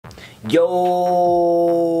Yo,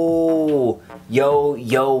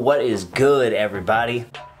 what is good, everybody?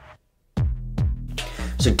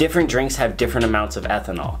 So different drinks have different amounts of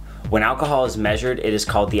ethanol. When alcohol is measured, it is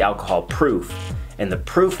called the alcohol proof, and the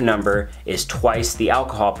proof number is twice the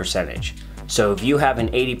alcohol percentage. So if you have an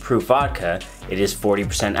 80 proof vodka, it is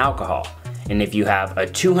 40% alcohol. And if you have a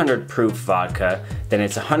 200 proof vodka, then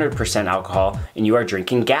it's 100% alcohol and you are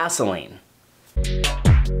drinking gasoline.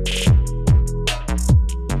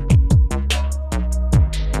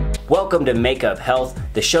 Welcome to Makeup Health,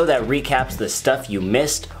 the show that recaps the stuff you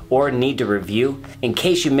missed or need to review. In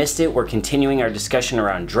case you missed it, we're continuing our discussion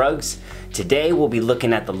around drugs. Today we'll be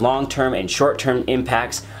looking at the long-term and short-term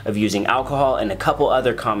impacts of using alcohol and a couple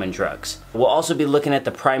other common drugs. We'll also be looking at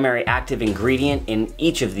the primary active ingredient in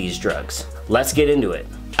each of these drugs. Let's get into it.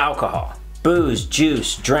 Alcohol. Booze,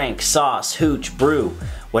 juice, drink, sauce, hooch, brew.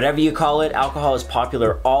 Whatever you call it, alcohol is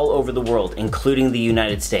popular all over the world, including the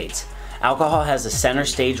United States. Alcohol has a center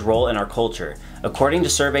stage role in our culture. According to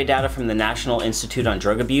survey data from the National Institute on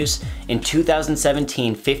Drug Abuse, in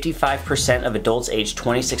 2017, 55% of adults aged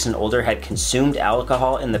 26 and older had consumed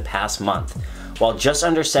alcohol in the past month, while just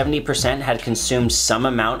under 70% had consumed some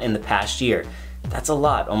amount in the past year. That's a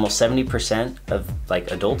lot. Almost 70% of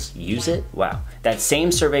adults use it? Wow. That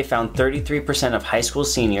same survey found 33% of high school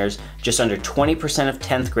seniors, just under 20% of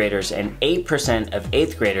 10th graders, and 8% of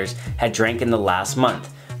 8th graders had drank in the last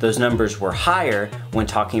month. Those numbers were higher when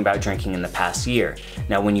talking about drinking in the past year.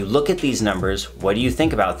 Now, when you look at these numbers, what do you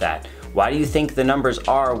think about that? Why do you think the numbers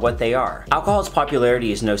are what they are? Alcohol's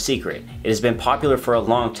popularity is no secret. It has been popular for a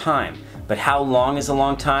long time. But how long is a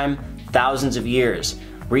long time? Thousands of years.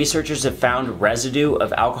 Researchers have found residue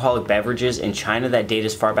of alcoholic beverages in China that date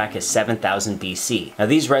as far back as 7000 BC. Now,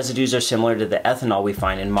 these residues are similar to the ethanol we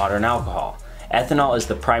find in modern alcohol. Ethanol is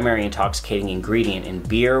the primary intoxicating ingredient in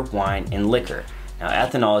beer, wine, and liquor. Now,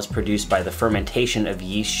 ethanol is produced by the fermentation of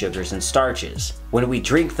yeast, sugars, and starches. When we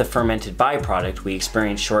drink the fermented byproduct, we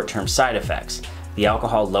experience short-term side effects. The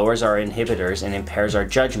alcohol lowers our inhibitors and impairs our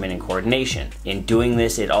judgment and coordination. In doing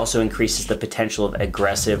this, it also increases the potential of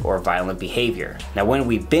aggressive or violent behavior. Now, when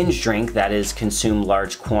we binge drink, that is, consume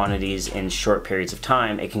large quantities in short periods of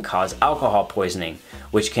time, it can cause alcohol poisoning,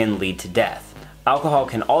 which can lead to death. Alcohol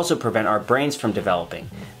can also prevent our brains from developing.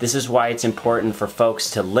 This is why it's important for folks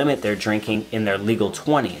to limit their drinking in their legal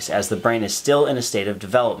 20s, as the brain is still in a state of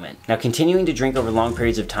development. Now, continuing to drink over long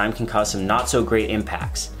periods of time can cause some not so great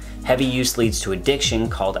impacts. Heavy use leads to addiction,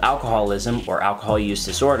 called alcoholism or alcohol use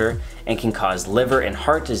disorder, and can cause liver and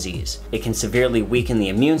heart disease. It can severely weaken the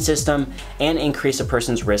immune system and increase a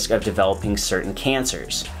person's risk of developing certain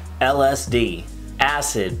cancers. LSD.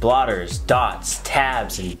 Acid, blotters, dots,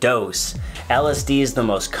 tabs, and dose. LSD is the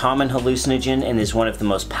most common hallucinogen and is one of the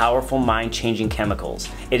most powerful mind-changing chemicals.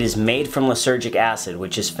 It is made from lysergic acid,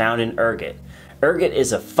 which is found in ergot. Ergot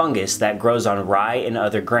is a fungus that grows on rye and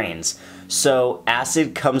other grains, so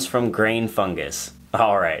acid comes from grain fungus.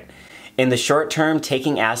 Alright. In the short term,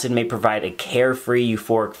 taking acid may provide a carefree,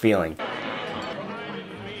 euphoric feeling.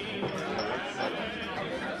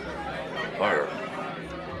 Fire.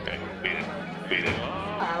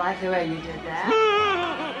 I like the way you did that.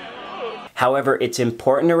 However, it's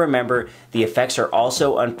important to remember the effects are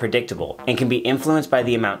also unpredictable and can be influenced by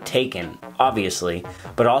the amount taken, obviously,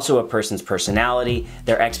 but also a person's personality,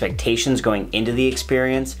 their expectations going into the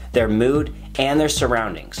experience, their mood, and their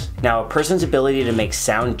surroundings. Now, a person's ability to make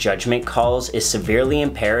sound judgment calls is severely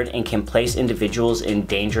impaired and can place individuals in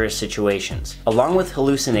dangerous situations. Along with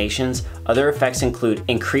hallucinations, other effects include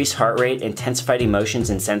increased heart rate, intensified emotions,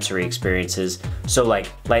 and sensory experiences. So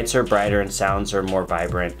like, lights are brighter and sounds are more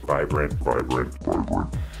vibrant.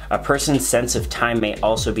 A person's sense of time may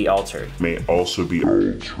also be altered.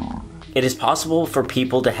 It is possible for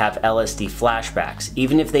people to have LSD flashbacks,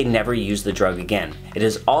 even if they never use the drug again. It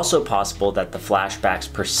is also possible that the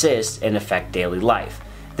flashbacks persist and affect daily life.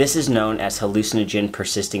 This is known as hallucinogen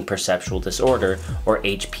persisting perceptual disorder, or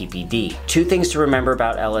HPPD. Two things to remember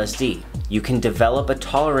about LSD. You can develop a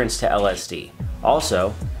tolerance to LSD.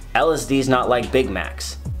 Also, LSD is not like Big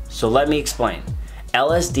Macs. So let me explain.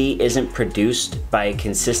 LSD isn't produced by a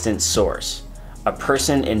consistent source. A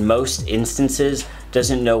person in most instances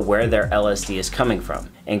doesn't know where their LSD is coming from.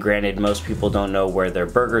 And granted, most people don't know where their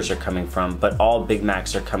burgers are coming from, but all Big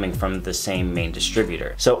Macs are coming from the same main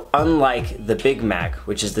distributor. So unlike the Big Mac,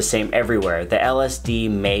 which is the same everywhere, the LSD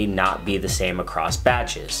may not be the same across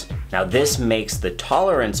batches. Now, this makes the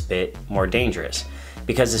tolerance bit more dangerous.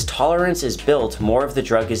 Because as tolerance is built, more of the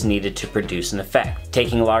drug is needed to produce an effect.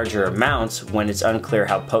 Taking larger amounts when it's unclear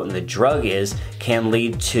how potent the drug is can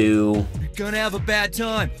lead to... You're gonna have a bad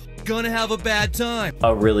time. Gonna have a bad time.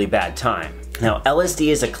 A really bad time. Now, LSD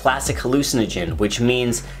is a classic hallucinogen, which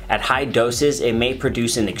means at high doses it may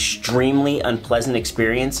produce an extremely unpleasant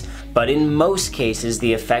experience, but in most cases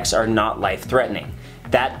the effects are not life-threatening.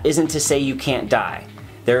 That isn't to say you can't die.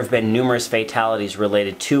 There have been numerous fatalities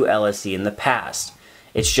related to LSD in the past.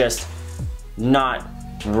 It's just not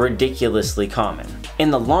ridiculously common.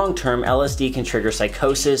 In the long term, LSD can trigger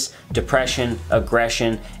psychosis, depression,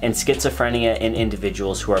 aggression, and schizophrenia in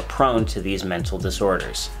individuals who are prone to these mental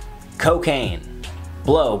disorders. Cocaine.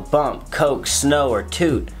 Blow, bump, coke, snow, or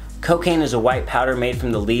toot. Cocaine is a white powder made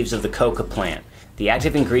from the leaves of the coca plant. The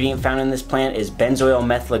active ingredient found in this plant is benzoyl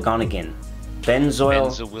methylagonagin.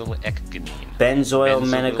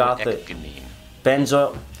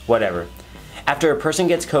 Whatever. After a person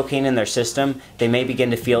gets cocaine in their system, they may begin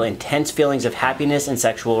to feel intense feelings of happiness and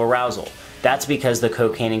sexual arousal. That's because the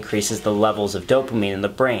cocaine increases the levels of dopamine in the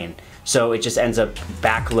brain. So it just ends up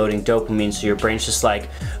backloading dopamine, so your brain's just like,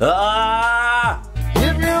 ah!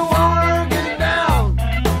 If you wanna get down!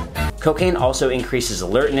 Cocaine also increases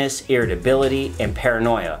alertness, irritability, and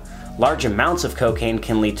paranoia. Large amounts of cocaine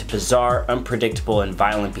can lead to bizarre, unpredictable, and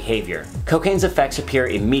violent behavior. Cocaine's effects appear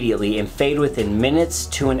immediately and fade within minutes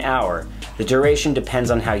to an hour. The duration depends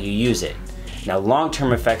on how you use it. Now,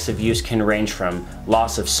 long-term effects of use can range from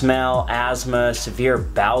loss of smell, asthma, severe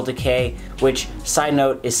bowel decay, which, side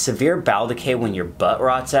note, is severe bowel decay when your butt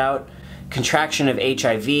rots out, contraction of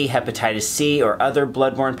HIV, hepatitis C, or other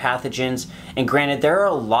bloodborne pathogens, and granted, there are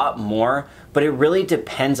a lot more, but it really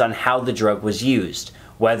depends on how the drug was used,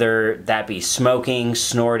 whether that be smoking,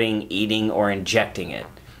 snorting, eating, or injecting it.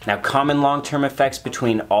 Now, common long-term effects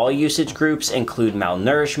between all usage groups include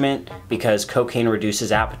malnourishment, because cocaine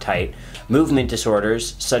reduces appetite, movement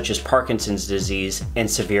disorders, such as Parkinson's disease, and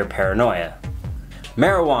severe paranoia.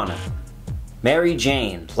 Marijuana. Mary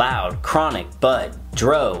Jane, loud, chronic, bud,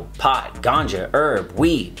 dro, pot, ganja, herb,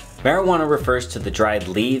 weed. Marijuana refers to the dried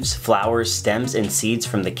leaves, flowers, stems, and seeds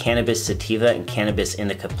from the cannabis sativa and cannabis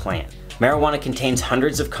indica plant. Marijuana contains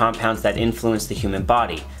hundreds of compounds that influence the human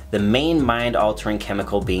body, the main mind-altering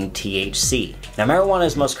chemical being THC. Now, marijuana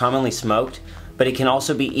is most commonly smoked, but it can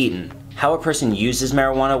also be eaten. How a person uses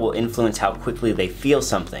marijuana will influence how quickly they feel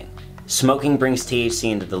something. Smoking brings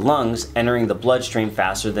THC into the lungs, entering the bloodstream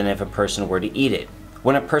faster than if a person were to eat it.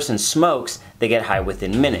 When a person smokes, they get high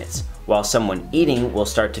within minutes, while someone eating will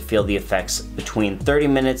start to feel the effects between 30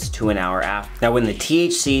 minutes to an hour after. Now, when the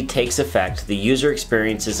THC takes effect, the user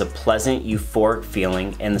experiences a pleasant, euphoric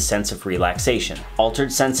feeling and the sense of relaxation,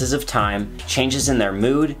 altered senses of time, changes in their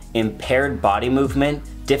mood, impaired body movement,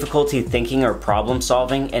 difficulty thinking or problem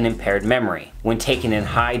solving, and impaired memory. When taken in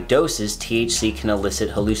high doses, THC can elicit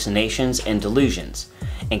hallucinations and delusions,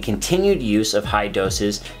 and continued use of high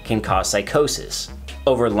doses can cause psychosis.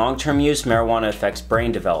 Over long-term use, marijuana affects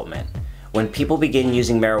brain development. When people begin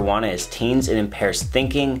using marijuana as teens, it impairs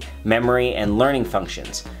thinking, memory, and learning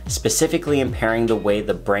functions, specifically impairing the way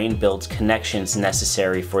the brain builds connections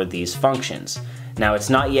necessary for these functions. Now, it's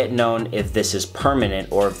not yet known if this is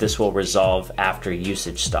permanent or if this will resolve after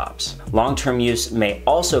usage stops. Long-term use may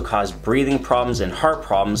also cause breathing problems and heart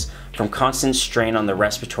problems from constant strain on the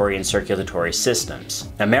respiratory and circulatory systems.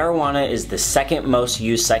 Now, marijuana is the second most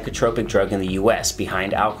used psychotropic drug in the US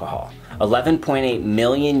behind alcohol. 11.8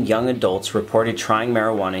 million young adults reported trying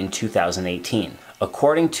marijuana in 2018.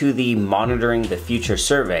 According to the Monitoring the Future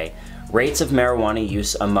survey, rates of marijuana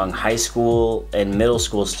use among high school and middle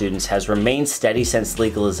school students has remained steady since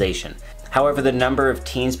legalization. However, the number of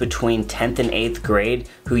teens between 10th and 8th grade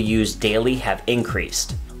who use daily have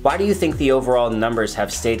increased. Why do you think the overall numbers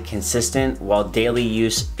have stayed consistent while daily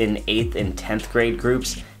use in 8th and 10th grade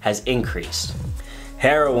groups has increased?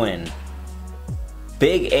 Heroin.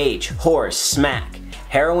 Big H, horse, smack.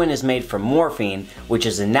 Heroin is made from morphine, which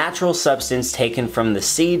is a natural substance taken from the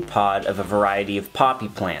seed pod of a variety of poppy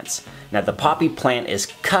plants. Now, the poppy plant is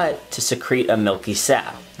cut to secrete a milky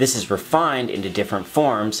sap. This is refined into different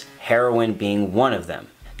forms, heroin being one of them.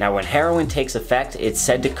 Now, when heroin takes effect, it's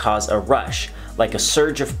said to cause a rush, like a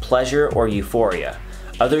surge of pleasure or euphoria.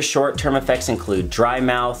 Other short-term effects include dry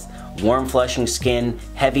mouth, warm flushing skin,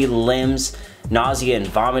 heavy limbs, nausea and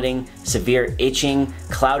vomiting, severe itching,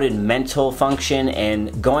 clouded mental function,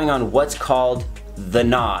 and going on what's called the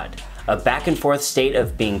nod, a back and forth state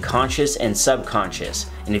of being conscious and subconscious.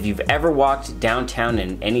 And if you've ever walked downtown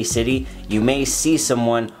in any city, you may see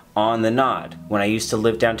someone on the nod. When I used to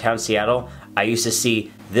live downtown Seattle, I used to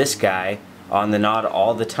see this guy on the nod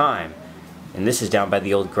all the time. And this is down by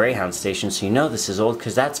the old Greyhound station, so you know this is old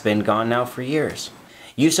because that's been gone now for years.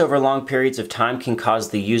 Use over long periods of time can cause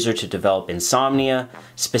the user to develop insomnia,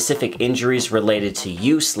 specific injuries related to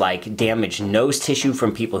use like damaged nose tissue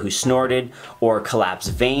from people who snorted, or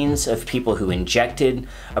collapsed veins of people who injected.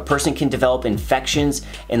 A person can develop infections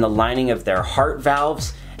in the lining of their heart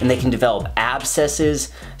valves, and they can develop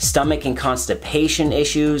abscesses, stomach and constipation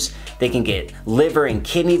issues. They can get liver and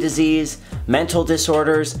kidney disease, mental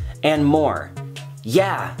disorders, and more.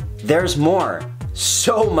 Yeah, there's more.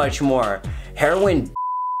 So much more. Heroin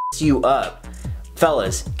you up.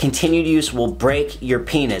 Fellas, continued use will break your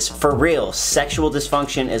penis. For real, sexual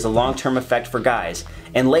dysfunction is a long-term effect for guys.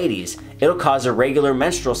 And ladies, it'll cause irregular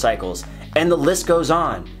menstrual cycles. And the list goes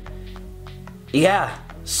on. Yeah,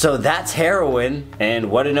 so that's heroin.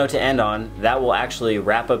 And what a note to end on. That will actually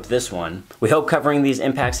wrap up this one. We hope covering these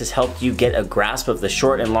impacts has helped you get a grasp of the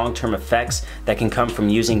short and long-term effects that can come from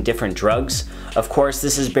using different drugs. Of course,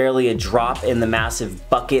 this is barely a drop in the massive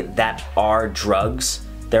bucket that are drugs.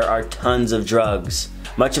 There are tons of drugs.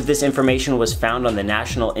 Much of this information was found on the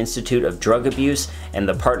National Institute of Drug Abuse and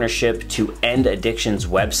the Partnership to End Addiction's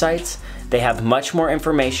websites. They have much more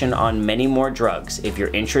information on many more drugs. If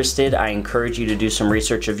you're interested, I encourage you to do some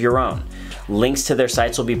research of your own. Links to their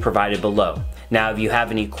sites will be provided below. Now, if you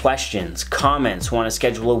have any questions, comments, want to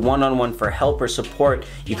schedule a one-on-one for help or support,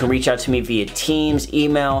 you can reach out to me via Teams,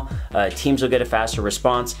 email. Teams will get a faster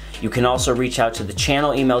response. You can also reach out to the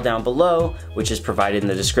channel email down below, which is provided in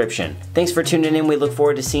the description. Thanks for tuning in. We look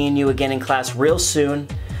forward to seeing you again in class real soon.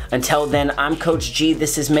 Until then, I'm Coach G.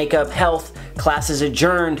 This is Makeup Health. Class is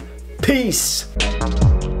adjourned. Peace.